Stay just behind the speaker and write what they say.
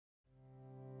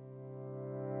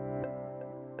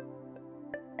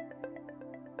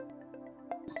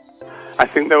I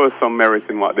think there was some merit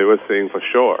in what they were saying for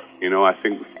sure. I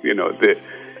think,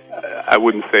 I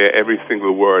wouldn't say every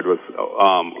single word was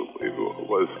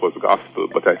gospel,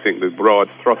 but I think the broad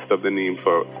thrust of the need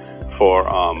for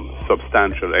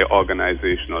substantial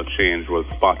organizational change was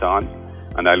spot on.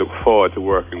 And I look forward to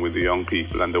working with the young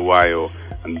people and the YO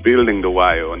and building the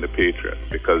YO and the Patriots,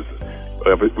 because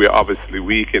we're obviously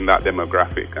weak in that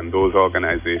demographic, and those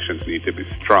organizations need to be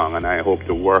strong, and I hope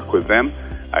to work with them.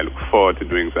 I look forward to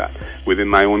doing that. Within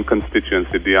my own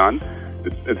constituency, Dion,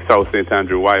 the South St.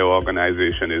 Andrew YO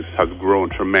organization has grown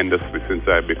tremendously since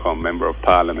I've become Member of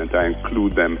Parliament. I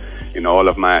include them in all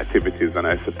of my activities and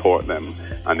I support them,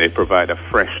 and they provide a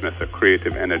freshness, a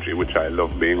creative energy, which I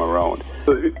love being around.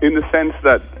 So in the sense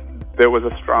that there was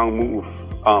a strong move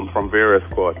from various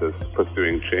quarters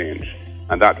pursuing change,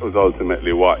 and that was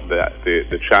ultimately what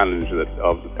the challenge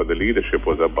for the leadership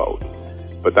was about.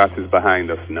 But that is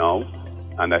behind us now.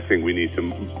 And I think we need to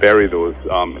bury those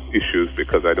issues,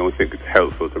 because I don't think it's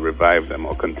helpful to revive them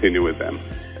or continue with them.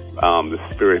 The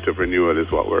spirit of renewal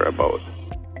is what we're about.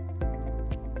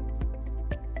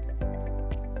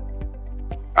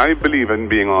 I believe in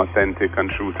being authentic and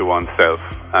true to oneself,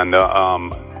 and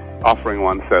offering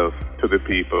oneself to the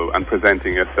people and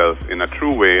presenting yourself in a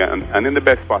true way and in the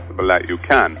best possible light you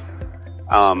can.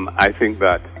 I think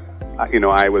that,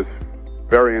 I was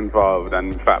very involved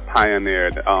and in fact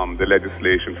pioneered the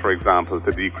legislation, for example,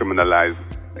 to decriminalize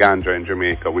ganja in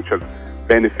Jamaica, which has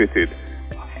benefited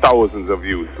thousands of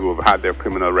youth who have had their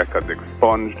criminal records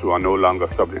expunged, who are no longer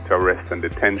subject to arrest and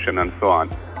detention and so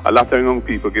on. A lot of young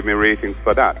people give me ratings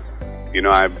for that.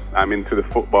 I'm into the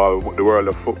world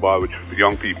of football, which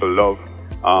young people love.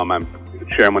 I'm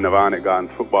chairman of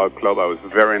Arnegan's football club. I was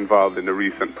very involved in the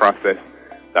recent process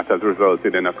that has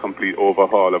resulted in a complete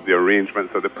overhaul of the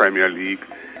arrangements of the Premier League.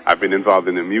 I've been involved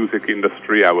in the music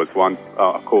industry. I was one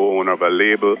co-owner of a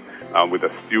label with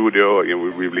a studio. We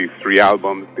released 3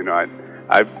 albums.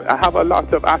 I have a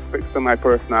lot of aspects to my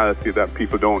personality that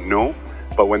people don't know,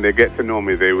 but when they get to know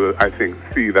me, they will, I think,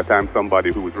 see that I'm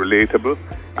somebody who is relatable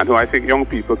and who I think young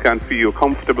people can feel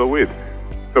comfortable with.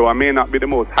 So I may not be the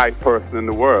most hype person in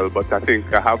the world, but I think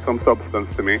I have some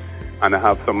substance to me, and I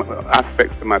have some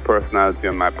aspects to my personality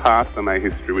and my past and my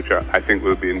history which I think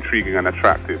will be intriguing and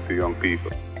attractive to young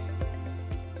people.